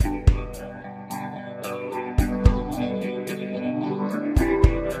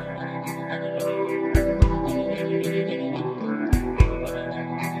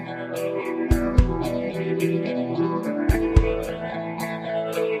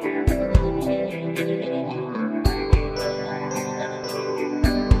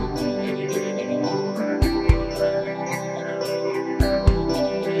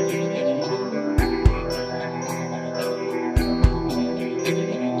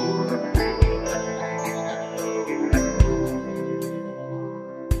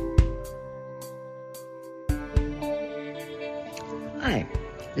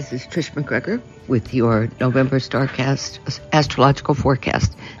This is Trish MacGregor with your November Starcast astrological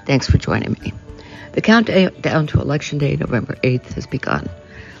forecast. Thanks for joining me. The countdown to Election Day, November 8th, has begun.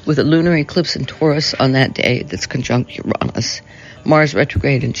 With a lunar eclipse in Taurus on that day that's conjunct Uranus, Mars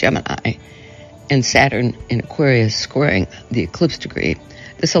retrograde in Gemini, and Saturn in Aquarius squaring the eclipse degree,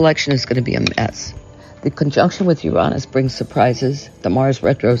 this election is going to be a mess. The conjunction with Uranus brings surprises. The Mars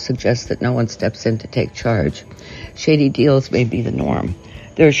retro suggests that no one steps in to take charge. Shady deals may be the norm.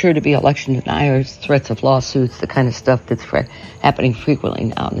 There are sure to be election deniers, threats of lawsuits, the kind of stuff that's happening frequently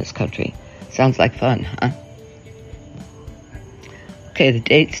now in this country. Sounds like fun, huh? Okay, the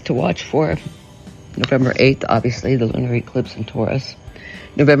dates to watch for. November 8th, obviously, the lunar eclipse in Taurus.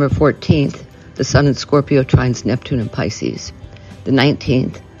 November 14th, the Sun in Scorpio trines Neptune in Pisces. The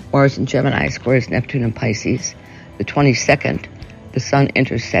 19th, Mars in Gemini squares Neptune in Pisces. The 22nd, the Sun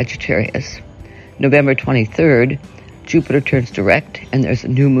enters Sagittarius. November 23rd, Jupiter turns direct, and there's a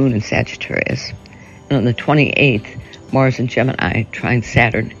new moon in Sagittarius. And on the 28th, Mars in Gemini trines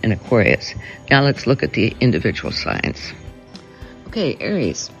Saturn in Aquarius. Now let's look at the individual signs. Okay,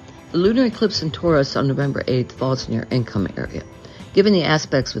 Aries. The lunar eclipse in Taurus on November 8th falls in your income area. Given the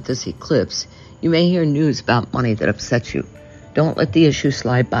aspects with this eclipse, you may hear news about money that upsets you. Don't let the issue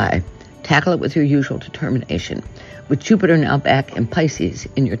slide by. Tackle it with your usual determination. With Jupiter now back in Pisces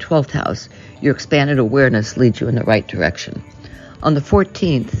in your 12th house, your expanded awareness leads you in the right direction. On the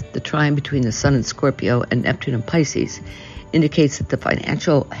 14th, the trine between the Sun in Scorpio and Neptune in Pisces indicates that the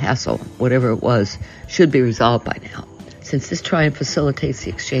financial hassle, whatever it was, should be resolved by now. Since this trine facilitates the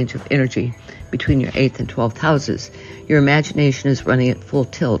exchange of energy between your 8th and 12th houses, your imagination is running at full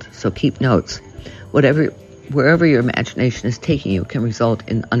tilt, so keep notes. Wherever your imagination is taking you can result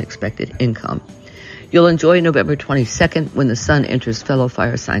in unexpected income. You'll enjoy November 22nd when the Sun enters fellow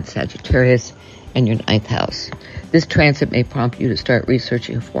fire sign Sagittarius and your 9th house. This transit may prompt you to start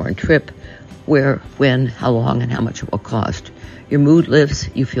researching a foreign trip, where, when, how long, and how much it will cost. Your mood lifts,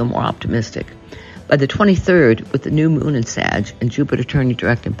 you feel more optimistic. By the 23rd, with the new moon in Sag and Jupiter turning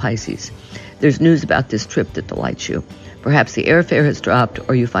direct in Pisces, there's news about this trip that delights you. Perhaps the airfare has dropped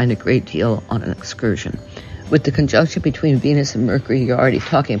or you find a great deal on an excursion. With the conjunction between Venus and Mercury, you're already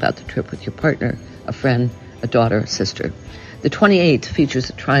talking about the trip with your partner, a friend, a daughter, a sister. The 28th features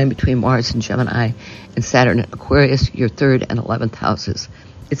a trine between Mars and Gemini and Saturn in Aquarius, your 3rd and 11th houses.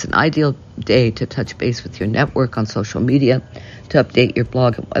 It's an ideal day to touch base with your network on social media, to update your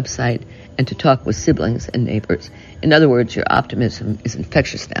blog and website, and to talk with siblings and neighbors. In other words, your optimism is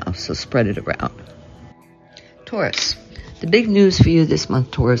infectious now, so spread it around. Taurus. The big news for you this month,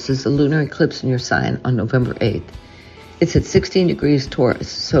 Taurus, is the lunar eclipse in your sign on November 8th. It's at 16 degrees Taurus,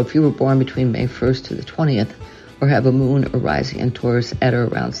 so if you were born between May 1st to the 20th, or have a moon or rising in Taurus at or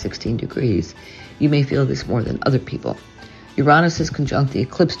around 16 degrees, you may feel this more than other people. Uranus is conjunct the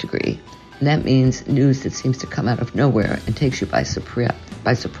eclipse degree, and that means news that seems to come out of nowhere and takes you by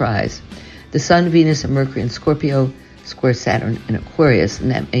surprise. The Sun, Venus, and Mercury in Scorpio square Saturn in Aquarius,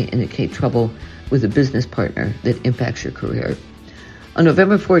 and that may indicate trouble with a business partner that impacts your career. On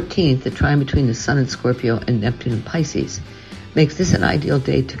November 14th, the trine between the Sun in Scorpio and Neptune in Pisces makes this an ideal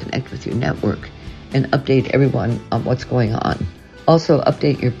day to connect with your network and update everyone on what's going on. Also,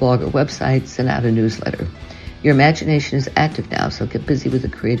 update your blog or website, send out a newsletter. Your imagination is active now, so get busy with a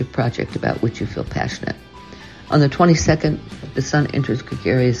creative project about which you feel passionate. On the 22nd, the Sun enters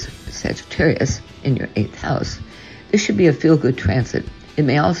gregarious Sagittarius in your 8th house. This should be a feel-good transit. It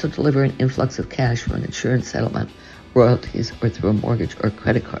may also deliver an influx of cash from an insurance settlement, royalties, or through a mortgage or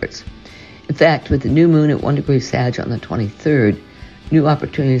credit cards. In fact, with the new moon at 1 degree Sag on the 23rd, new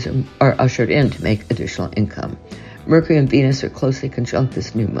opportunities are ushered in to make additional income. Mercury and Venus are closely conjunct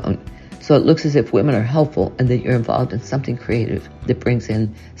this new moon, so it looks as if women are helpful and that you're involved in something creative that brings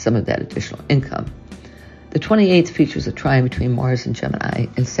in some of that additional income. The 28th features a trine between Mars and Gemini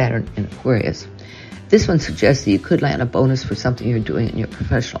and Saturn in Aquarius. This one suggests that you could land a bonus for something you're doing in your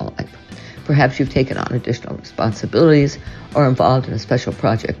professional life. Perhaps you've taken on additional responsibilities or involved in a special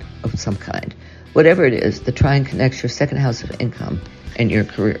project of some kind. Whatever it is, the trine connects your 2nd house of income and your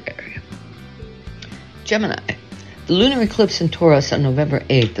career area. Gemini. The lunar eclipse in Taurus on November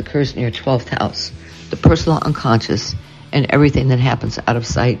 8th occurs in your 12th house, the personal unconscious, and everything that happens out of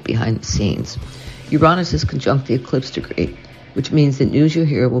sight behind the scenes. Uranus is conjunct the eclipse degree, which means that news you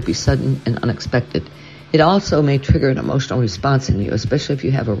hear will be sudden and unexpected. It also may trigger an emotional response in you, especially if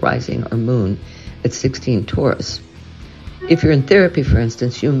you have a rising or moon at 16 Taurus. If you're in therapy, for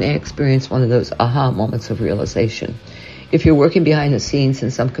instance, you may experience one of those aha moments of realization. If you're working behind the scenes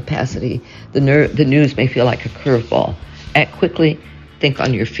in some capacity, the news may feel like a curveball. Act quickly, think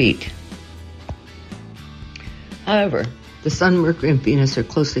on your feet. However, The Sun, Mercury, and Venus are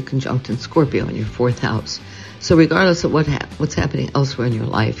closely conjunct in Scorpio in your 4th house. So regardless of what's happening elsewhere in your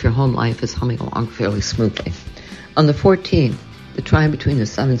life, your home life is humming along fairly smoothly. On the 14th, the trine between the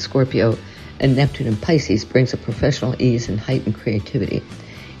Sun in Scorpio and Neptune in Pisces brings a professional ease and heightened creativity.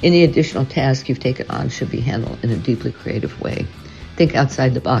 Any additional task you've taken on should be handled in a deeply creative way. Think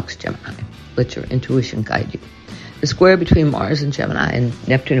outside the box, Gemini. Let your intuition guide you. The square between Mars and Gemini and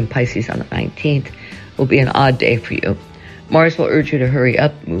Neptune and Pisces on the 19th will be an odd day for you. Mars will urge you to hurry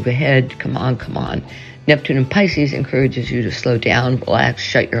up, move ahead, come on. Neptune in Pisces encourages you to slow down, relax,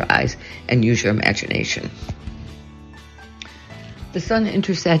 shut your eyes, and use your imagination. The Sun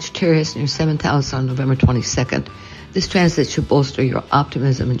enters Sagittarius in your 7th house on November 22nd. This transit should bolster your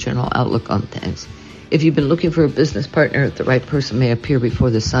optimism and general outlook on things. If you've been looking for a business partner, the right person may appear before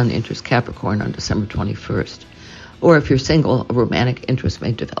the Sun enters Capricorn on December 21st. Or if you're single, a romantic interest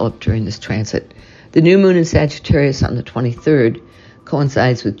may develop during this transit. The new moon in Sagittarius on the 23rd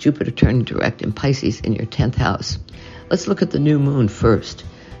coincides with Jupiter turning direct in Pisces in your 10th house. Let's look at the new moon first.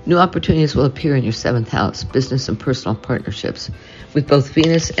 New opportunities will appear in your 7th house, business and personal partnerships. With both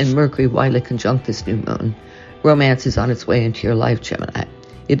Venus and Mercury widely conjunct this new moon, romance is on its way into your life, Gemini.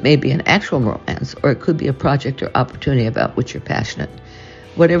 It may be an actual romance, or it could be a project or opportunity about which you're passionate.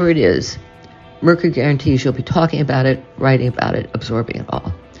 Whatever it is, Mercury guarantees you'll be talking about it, writing about it, absorbing it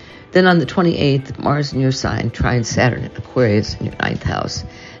all. Then on the 28th, Mars in your sign trines Saturn in Aquarius in your 9th house.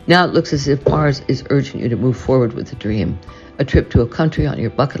 Now it looks as if Mars is urging you to move forward with a dream, a trip to a country on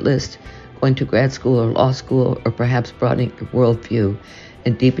your bucket list, going to grad school or law school, or perhaps broadening your worldview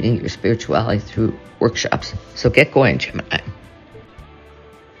and deepening your spirituality through workshops. So get going, Gemini.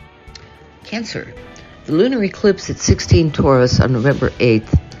 Cancer. The lunar eclipse at 16 Taurus on November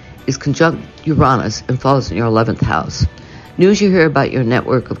 8th is conjunct Uranus and falls in your 11th house. News you hear about your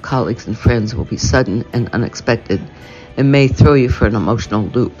network of colleagues and friends will be sudden and unexpected and may throw you for an emotional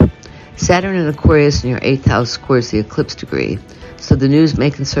loop. Saturn in Aquarius in your 8th house squares the eclipse degree, so the news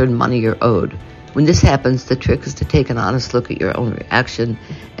may concern money you're owed. When this happens, the trick is to take an honest look at your own reaction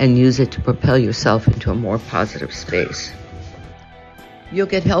and use it to propel yourself into a more positive space. You'll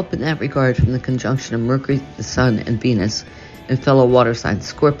get help in that regard from the conjunction of Mercury, the Sun, and Venus, and fellow water sign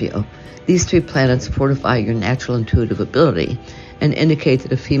Scorpio. These 3 planets fortify your natural intuitive ability and indicate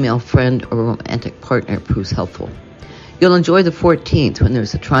that a female friend or romantic partner proves helpful. You'll enjoy the 14th when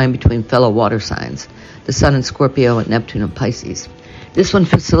there's a trine between fellow water signs, the Sun in Scorpio and Neptune in Pisces. This one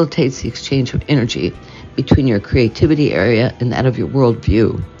facilitates the exchange of energy between your creativity area and that of your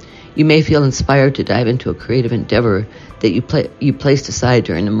worldview. You may feel inspired to dive into a creative endeavor that you placed aside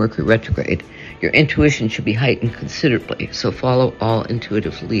during the Mercury retrograde. Your intuition should be heightened considerably, so follow all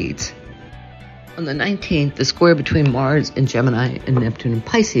intuitive leads. On the 19th, the square between Mars and Gemini and Neptune and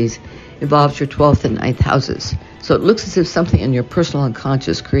Pisces involves your 12th and 9th houses. So it looks as if something in your personal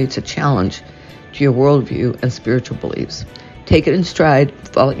unconscious creates a challenge to your worldview and spiritual beliefs. Take it in stride,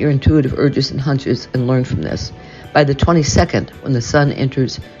 follow your intuitive urges and hunches, and learn from this. By the 22nd, when the Sun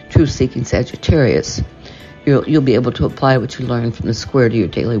enters truth-seeking Sagittarius, you'll be able to apply what you learned from the square to your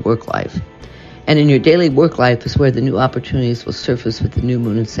daily work life. And in your daily work life is where the new opportunities will surface with the new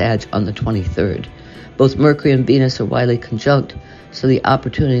moon in Sag on the 23rd. Both Mercury and Venus are widely conjunct, so the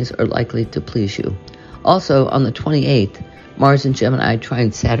opportunities are likely to please you. Also, on the 28th, Mars and Gemini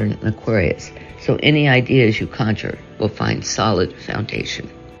trine Saturn in Aquarius, so any ideas you conjure will find solid foundation.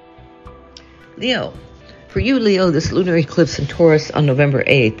 Leo. For you, Leo, this lunar eclipse in Taurus on November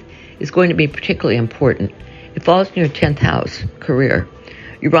 8th is going to be particularly important. It falls in your 10th house, career.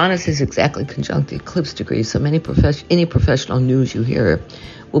 Uranus is exactly conjunct the eclipse degree, so any professional news you hear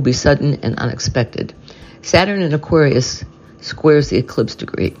will be sudden and unexpected. Saturn in Aquarius squares the eclipse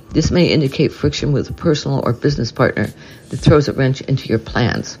degree. This may indicate friction with a personal or business partner that throws a wrench into your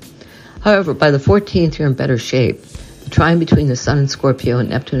plans. However, by the 14th, you're in better shape. The trine between the Sun in Scorpio and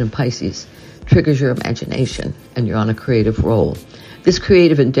Neptune in Pisces triggers your imagination, and you're on a creative roll. This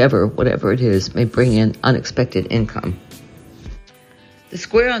creative endeavor, whatever it is, may bring in unexpected income. The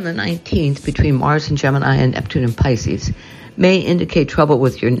square on the 19th between Mars and Gemini and Neptune and Pisces may indicate trouble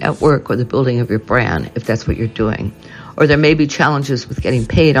with your network or the building of your brand, if that's what you're doing. Or there may be challenges with getting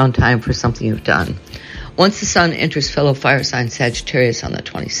paid on time for something you've done. Once the Sun enters fellow fire sign Sagittarius on the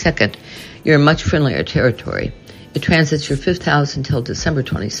 22nd, you're in much friendlier territory. It transits your 5th house until December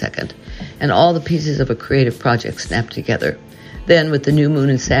 22nd, and all the pieces of a creative project snap together. Then, with the new moon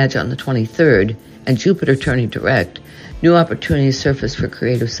in Sag on the 23rd and Jupiter turning direct, new opportunities surface for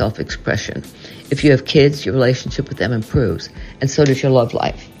creative self-expression. If you have kids, your relationship with them improves, and so does your love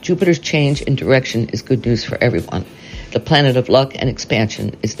life. Jupiter's change in direction is good news for everyone. The planet of luck and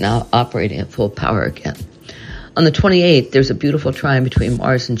expansion is now operating at full power again. On the 28th, there's a beautiful trine between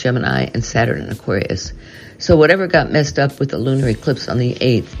Mars and Gemini and Saturn in Aquarius. So whatever got messed up with the lunar eclipse on the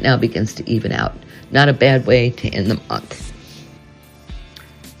 8th now begins to even out. Not a bad way to end the month.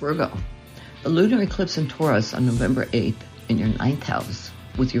 Virgo. The lunar eclipse in Taurus on November 8th in your 9th house,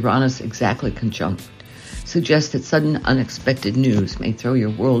 with Uranus exactly conjunct, suggests that sudden unexpected news may throw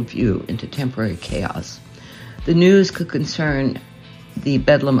your worldview into temporary chaos. The news could concern the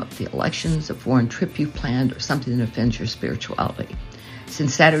bedlam of the elections, a foreign trip you planned, or something that offends your spirituality.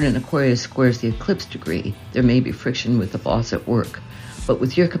 Since Saturn in Aquarius squares the eclipse degree, there may be friction with the boss at work. But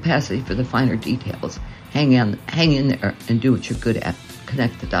with your capacity for the finer details, hang in there and do what you're good at.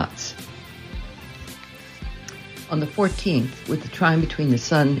 Connect the dots. On the 14th, with the trine between the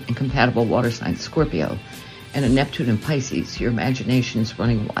Sun and compatible water sign Scorpio and a Neptune in Pisces, your imagination is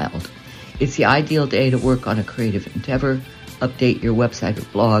running wild. It's the ideal day to work on a creative endeavor, update your website or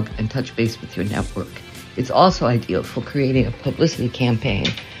blog, and touch base with your network. It's also ideal for creating a publicity campaign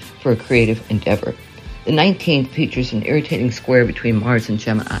for a creative endeavor. The 19th features an irritating square between Mars and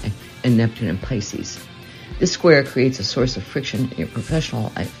Gemini and Neptune in Pisces. This square creates a source of friction in your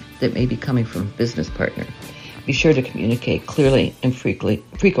professional life that may be coming from a business partner. Be sure to communicate clearly and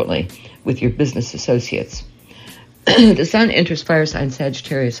frequently with your business associates. The Sun enters fire sign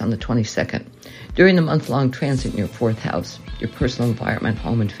Sagittarius on the 22nd. During the month-long transit in your 4th house, your personal environment,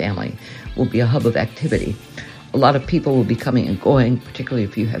 home, and family will be a hub of activity. A lot of people will be coming and going, particularly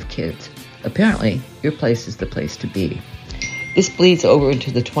if you have kids. Apparently, your place is the place to be. This bleeds over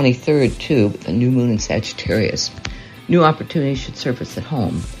into the 23rd, too, with a new moon in Sagittarius. New opportunities should surface at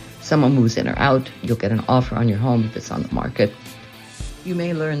home. Someone moves in or out. You'll get an offer on your home if it's on the market. You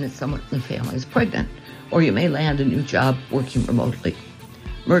may learn that someone in the family is pregnant, or you may land a new job working remotely.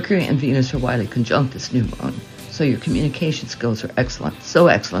 Mercury and Venus are widely conjunct this new moon, so your communication skills are excellent, so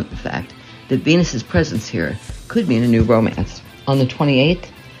excellent, in fact, that Venus's presence here could mean a new romance. On the 28th,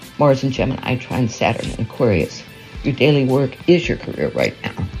 Mars and Gemini trine Saturn in Aquarius. Your daily work is your career right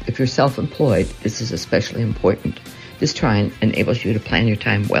now. If you're self-employed, this is especially important. This trine enables you to plan your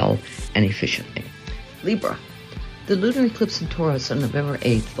time well and efficiently. Libra. The lunar eclipse in Taurus on November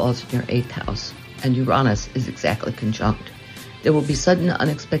 8th falls in your 8th house, and Uranus is exactly conjunct. There will be sudden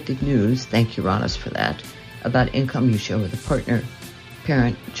unexpected news, thank Uranus for that, about income you share with a partner,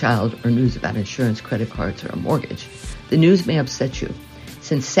 parent, child, or news about insurance, credit cards, or a mortgage. The news may upset you.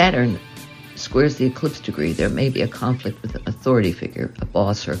 Since Saturn squares the eclipse degree, there may be a conflict with an authority figure, a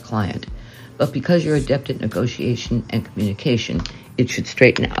boss, or a client. But because you're adept at negotiation and communication, it should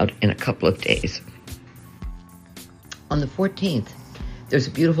straighten out in a couple of days. On the 14th, there's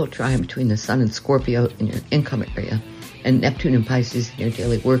a beautiful trine between the Sun and Scorpio in your income area and Neptune and Pisces in your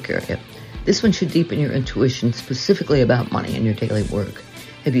daily work area. This one should deepen your intuition specifically about money in your daily work.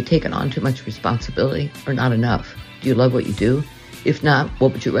 Have you taken on too much responsibility or not enough? Do you love what you do? If not,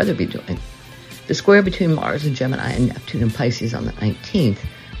 what would you rather be doing? The square between Mars and Gemini and Neptune and Pisces on the 19th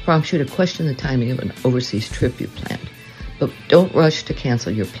prompts you to question the timing of an overseas trip you planned. But don't rush to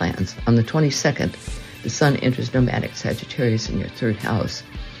cancel your plans. On the 22nd, the Sun enters nomadic Sagittarius in your 3rd house.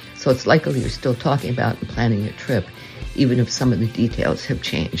 So it's likely you're still talking about and planning your trip, even if some of the details have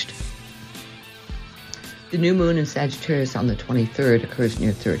changed. The new moon in Sagittarius on the 23rd occurs in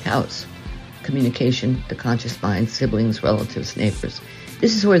your 3rd house. Communication, the conscious mind, siblings, relatives, neighbors.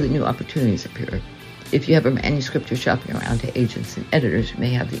 This is where the new opportunities appear. If you have a manuscript you're shopping around to agents and editors, you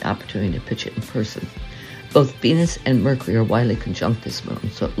may have the opportunity to pitch it in person. Both Venus and Mercury are widely conjunct this moon,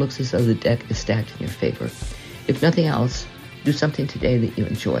 so it looks as though the deck is stacked in your favor. If nothing else, do something today that you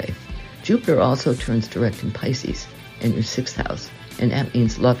enjoy. Jupiter also turns direct in Pisces in your 6th house, and that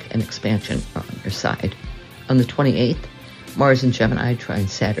means luck and expansion are on your side. On the 28th, Mars and Gemini trine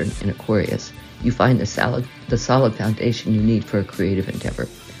Saturn in Aquarius. You find the solid foundation you need for a creative endeavor.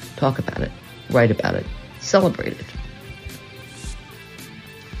 Talk about it, write about it, celebrate it.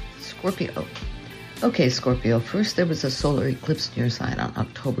 Scorpio. Okay, Scorpio, first there was a solar eclipse in your sign on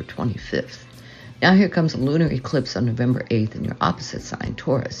October 25th. Now here comes a lunar eclipse on November 8th in your opposite sign,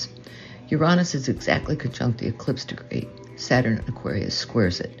 Taurus. Uranus is exactly conjunct the eclipse degree. Saturn in Aquarius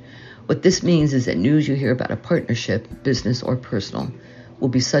squares it. What this means is that news you hear about a partnership, business or personal, will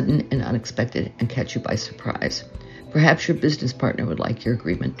be sudden and unexpected and catch you by surprise. Perhaps your business partner would like your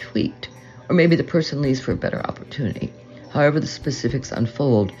agreement tweaked, or maybe the person leaves for a better opportunity. However the specifics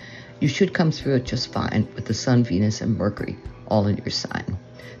unfold, you should come through it just fine with the Sun, Venus, and Mercury all in your sign.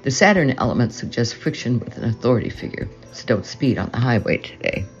 The Saturn element suggests friction with an authority figure, so don't speed on the highway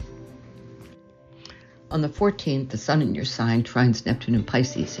today. On the 14th, the Sun in your sign trines Neptune and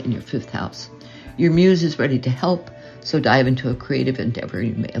Pisces in your 5th house. Your muse is ready to help, so dive into a creative endeavor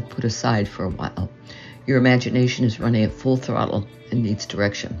you may have put aside for a while. Your imagination is running at full throttle and needs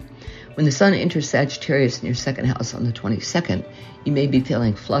direction. When the sun enters Sagittarius in your second house on the 22nd, you may be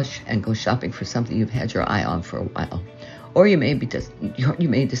feeling flush and go shopping for something you've had your eye on for a while. Or you may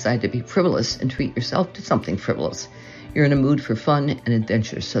decide to be frivolous and treat yourself to something frivolous. You're in a mood for fun and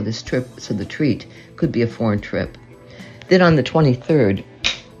adventure, so the treat could be a foreign trip. Then on the 23rd,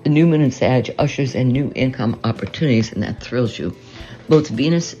 the new moon in Sag ushers in new income opportunities, and that thrills you. Both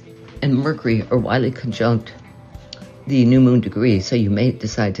Venus and Mercury are widely conjunct the new moon degree, so you may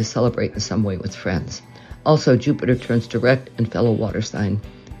decide to celebrate in some way with friends. Also, Jupiter turns direct in fellow water sign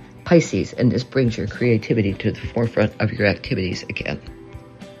Pisces, and this brings your creativity to the forefront of your activities again.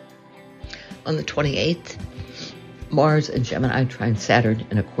 On the 28th, Mars and Gemini trine Saturn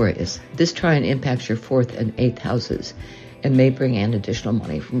in Aquarius. This trine impacts your 4th and 8th houses and may bring in additional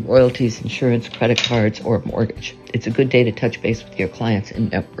money from royalties, insurance, credit cards, or a mortgage. It's a good day to touch base with your clients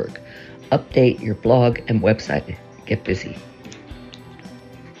and network. Update your blog and website. Get busy.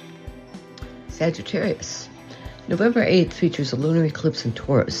 Sagittarius. November 8th features a lunar eclipse in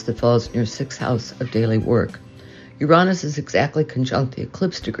Taurus that falls in your 6th house of daily work. Uranus is exactly conjunct the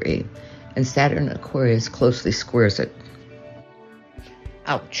eclipse degree, and Saturn in Aquarius closely squares it.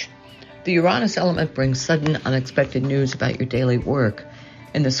 Ouch. The Uranus element brings sudden, unexpected news about your daily work,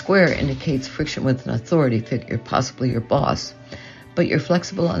 and the square indicates friction with an authority figure, possibly your boss. But you're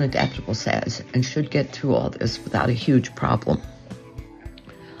flexible and adaptable, Sag, and should get through all this without a huge problem.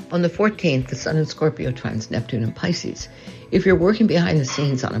 On the 14th, the Sun in Scorpio trines Neptune in Pisces. If you're working behind the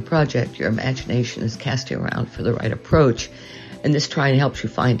scenes on a project, your imagination is casting around for the right approach, and this trine helps you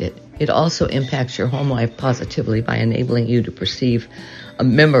find it. It also impacts your home life positively by enabling you to perceive a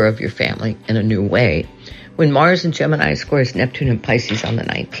member of your family in a new way. When Mars in Gemini squares Neptune in Pisces on the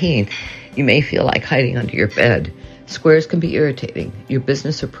 19th, you may feel like hiding under your bed. Squares can be irritating. Your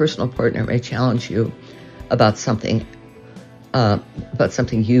business or personal partner may challenge you about something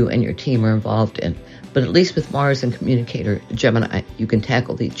you and your team are involved in. But at least with Mars and Communicator Gemini, you can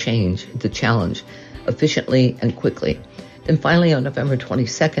tackle the challenge efficiently and quickly. Then finally, on November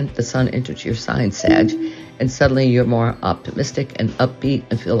 22nd, the Sun enters your sign, Sag, and suddenly you're more optimistic and upbeat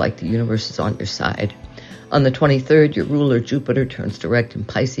and feel like the universe is on your side. On the 23rd, your ruler Jupiter turns direct in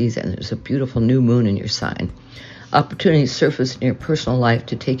Pisces, and there's a beautiful new moon in your sign. Opportunities surface in your personal life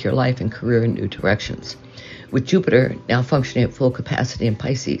to take your life and career in new directions. With Jupiter now functioning at full capacity in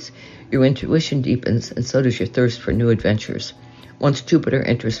Pisces, your intuition deepens, and so does your thirst for new adventures. Once Jupiter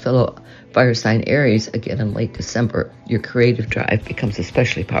enters fellow fire sign Aries again in late December, your creative drive becomes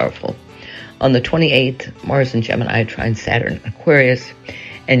especially powerful. On the 28th, Mars and Gemini trine Saturn in Aquarius,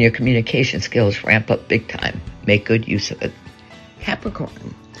 and your communication skills ramp up big time. Make good use of it.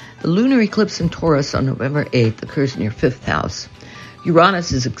 Capricorn. The lunar eclipse in Taurus on November 8th occurs in your 5th house.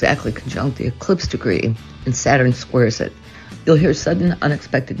 Uranus is exactly conjunct the eclipse degree, and Saturn squares it. You'll hear sudden,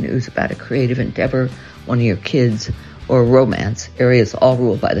 unexpected news about a creative endeavor, one of your kids, or romance, areas all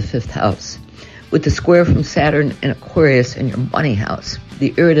ruled by the 5th house. With the square from Saturn in Aquarius in your money house,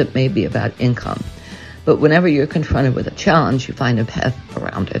 the irritant may be about income. But whenever you're confronted with a challenge, you find a path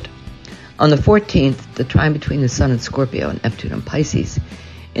around it. On the 14th, the trine between the Sun and Scorpio and Neptune and Pisces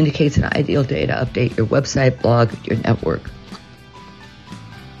indicates an ideal day to update your website, blog, your network.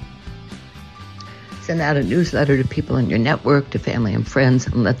 Send out a newsletter to people in your network, to family and friends,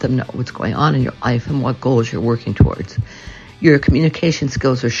 and let them know what's going on in your life and what goals you're working towards. Your communication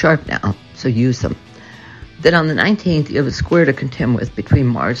skills are sharp now, so use them. Then on the 19th, you have a square to contend with between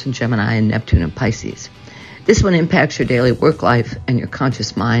Mars and Gemini and Neptune and Pisces. This one impacts your daily work life and your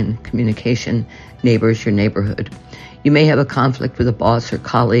conscious mind, communication, neighbors, your neighborhood. You may have a conflict with a boss or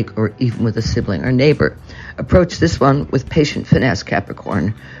colleague, or even with a sibling or neighbor. Approach this one with patient finesse,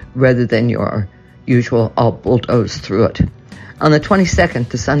 Capricorn, rather than your usual I'll bulldoze through it. On the 22nd,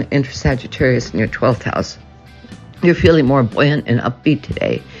 the Sun enters Sagittarius in your 12th house. You're feeling more buoyant and upbeat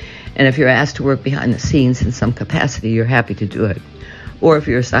today, and if you're asked to work behind the scenes in some capacity, you're happy to do it. Or if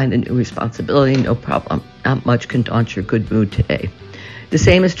you're assigned a new responsibility, no problem. Not much can daunt your good mood today. The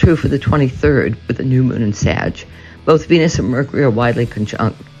same is true for the 23rd with the new moon in Sag. Both Venus and Mercury are widely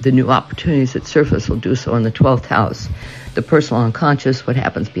conjunct. The new opportunities that surface will do so in the 12th house, the personal unconscious, what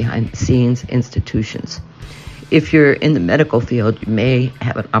happens behind the scenes, institutions. If you're in the medical field, you may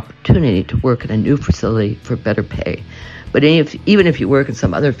have an opportunity to work in a new facility for better pay. But even if you work in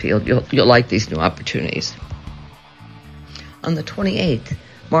some other field, you'll like these new opportunities. On the 28th,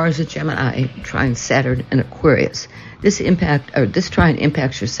 Mars at Gemini trines Saturn in Aquarius. This trine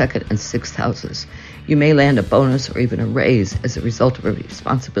impacts your 2nd and 6th houses. You may land a bonus or even a raise as a result of a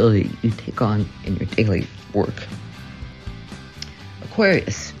responsibility you take on in your daily work.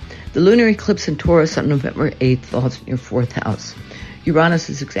 Aquarius. The lunar eclipse in Taurus on November 8th falls in your 4th house. Uranus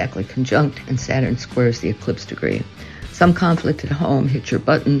is exactly conjunct, and Saturn squares the eclipse degree. Some conflict at home hits your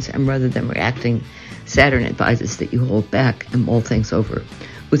buttons, and rather than reacting, Saturn advises that you hold back and mull things over.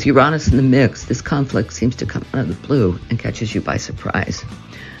 With Uranus in the mix, this conflict seems to come out of the blue and catches you by surprise.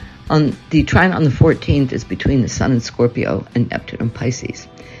 The trine on the 14th is between the Sun in Scorpio and Neptune in Pisces.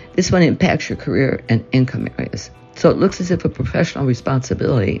 This one impacts your career and income areas. So it looks as if a professional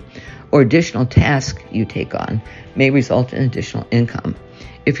responsibility or additional task you take on may result in additional income.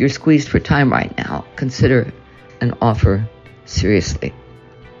 If you're squeezed for time right now, consider an offer seriously.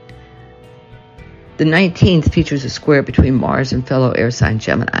 The 19th features a square between Mars and fellow air sign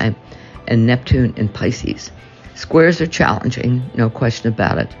Gemini and Neptune in Pisces. Squares are challenging, no question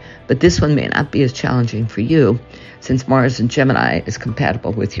about it, but this one may not be as challenging for you since Mars in Gemini is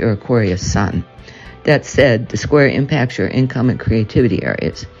compatible with your Aquarius sun. That said, the square impacts your income and creativity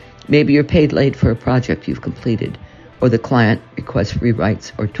areas. Maybe you're paid late for a project you've completed, or the client requests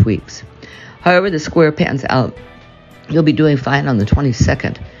rewrites or tweaks. However the square pans out, you'll be doing fine on the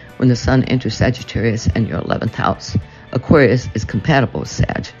 22nd when the Sun enters Sagittarius and your 11th house. Aquarius is compatible with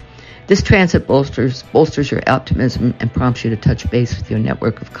Sag. This transit bolsters your optimism and prompts you to touch base with your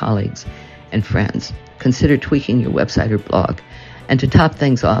network of colleagues and friends. Consider tweaking your website or blog. And to top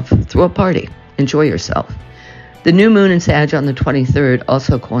things off, throw a party. Enjoy yourself. The new moon in Sag on the 23rd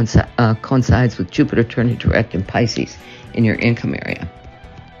also coincides with Jupiter turning direct in Pisces in your income area.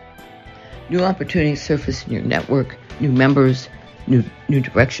 New opportunities surface in your network, new members, new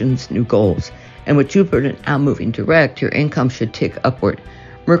directions, new goals. And with Jupiter now moving direct, your income should tick upward.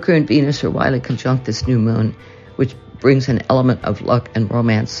 Mercury and Venus are widely conjunct this new moon, which brings an element of luck and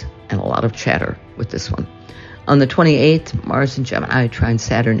romance and a lot of chatter with this one. On the 28th, Mars in Gemini trine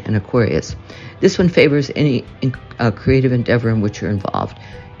Saturn in Aquarius. This one favors any creative endeavor in which you're involved.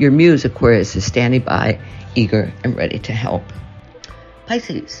 Your muse, Aquarius, is standing by, eager and ready to help.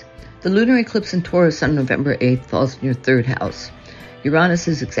 Pisces. The lunar eclipse in Taurus on November 8th falls in your 3rd house. Uranus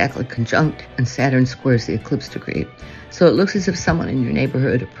is exactly conjunct, and Saturn squares the eclipse degree. So it looks as if someone in your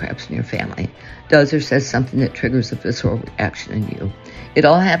neighborhood, or perhaps in your family, does or says something that triggers a visceral reaction in you. It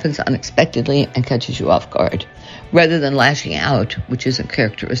all happens unexpectedly and catches you off guard. Rather than lashing out, which isn't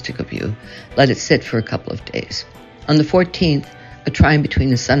characteristic of you, let it sit for a couple of days. On the 14th, a trine between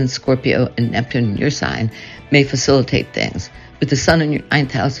the Sun in Scorpio and Neptune in your sign may facilitate things. With the Sun in your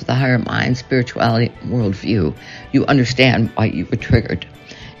 9th house with a higher mind, spirituality, and worldview, you understand why you were triggered.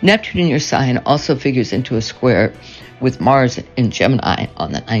 Neptune in your sign also figures into a square with Mars in Gemini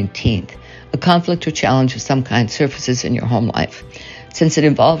on the 19th. A conflict or challenge of some kind surfaces in your home life. Since it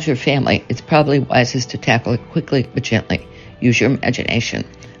involves your family, it's probably wisest to tackle it quickly but gently. Use your imagination.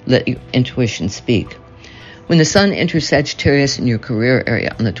 Let your intuition speak. When the Sun enters Sagittarius in your career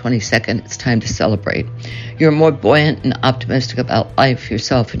area on the 22nd, it's time to celebrate. You're more buoyant and optimistic about life,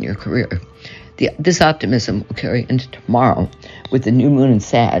 yourself, and your career. This optimism will carry into tomorrow with the new moon in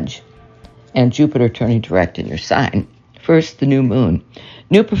Sag and Jupiter turning direct in your sign. First, the new moon.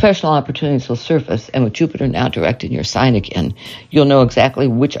 New professional opportunities will surface, and with Jupiter now direct in your sign again, you'll know exactly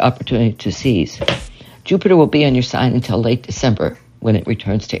which opportunity to seize. Jupiter will be in your sign until late December when it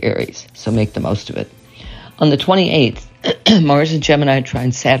returns to Aries, so make the most of it. On the 28th, Mars in Gemini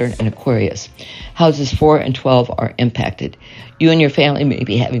trine Saturn and Aquarius. Houses 4 and 12 are impacted. You and your family may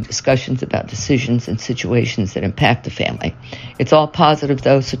be having discussions about decisions and situations that impact the family. It's all positive,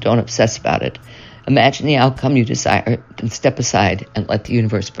 though, so don't obsess about it. Imagine the outcome you desire, then step aside and let the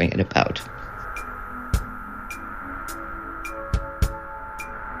universe bring it about.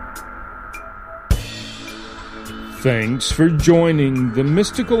 Thanks for joining the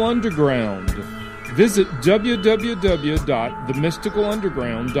Mystical Underground. Visit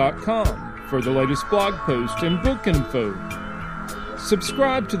www.themysticalunderground.com for the latest blog post and book info.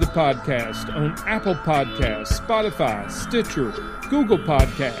 Subscribe to the podcast on Apple Podcasts, Spotify, Stitcher, Google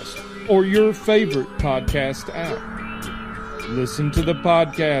Podcasts, or your favorite podcast app. Listen to the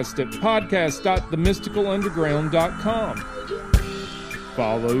podcast at podcast.themysticalunderground.com.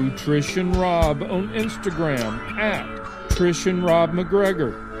 Follow Trish and Rob on Instagram at Trish and Rob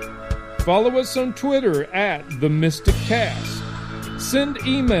MacGregor. Follow us on Twitter at TheMysticCast. Send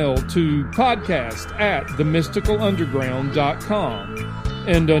email to podcast@themysticalunderground.com.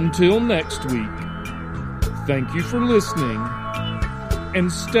 And until next week, thank you for listening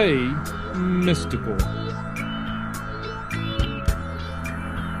and stay mystical.